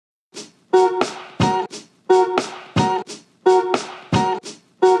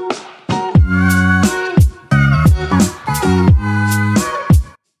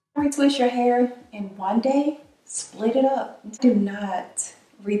one day, split it up. Do not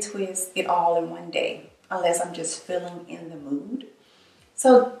retwist it all in one day unless I'm just feeling in the mood.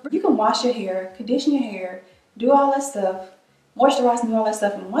 So you can wash your hair, condition your hair, do all that stuff, moisturize and do all that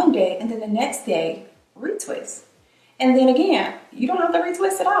stuff in one day, and then the next day, retwist. And then again, you don't have to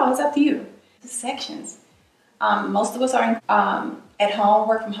retwist at all. It's up to you. The sections. Most of us are at home,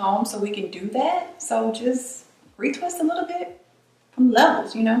 work from home, so we can do that. So just retwist a little bit from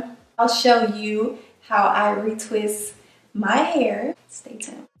levels, you know. I'll show you how I retwist my hair. Stay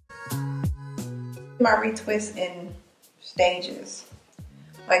tuned. My retwist in stages.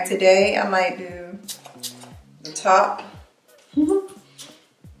 Like today, I might do the top.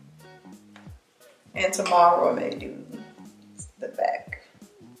 And tomorrow I may do the back.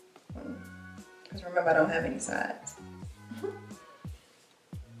 Because remember, I don't have any sides.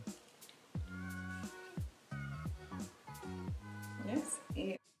 Yes,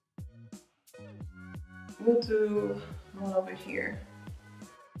 yeah. We'll do one over here.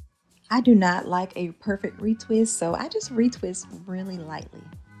 I do not like a perfect retwist, so I just retwist really lightly.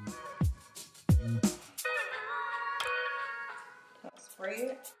 I'll spray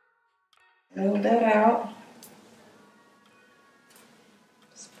it. Build that out.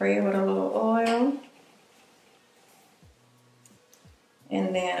 Spray it with a little oil.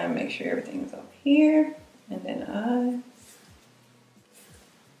 And then I make sure everything's up here. And then and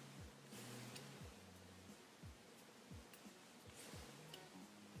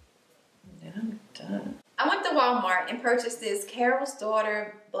then I'm done. I went to Walmart and purchased this Carol's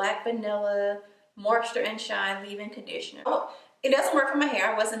Daughter Black Vanilla Moisture and Shine Leave-In Conditioner. Oh, it doesn't work for my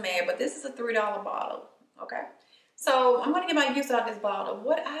hair. I wasn't mad, but this is a $3 bottle. Okay. So I'm going to get my use out of this bottle.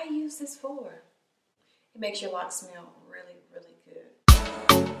 What I use this for? It makes your locks smell really, really good.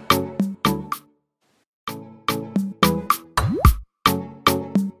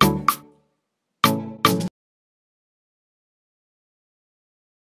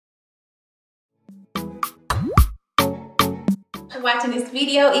 For watching this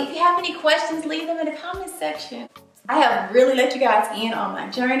video. If you have any questions, leave them in the comment section. I have really let you guys in on my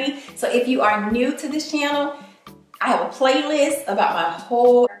journey. So if you are new to this channel, I have a playlist about my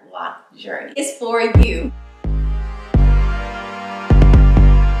whole Loc journey. It's for you.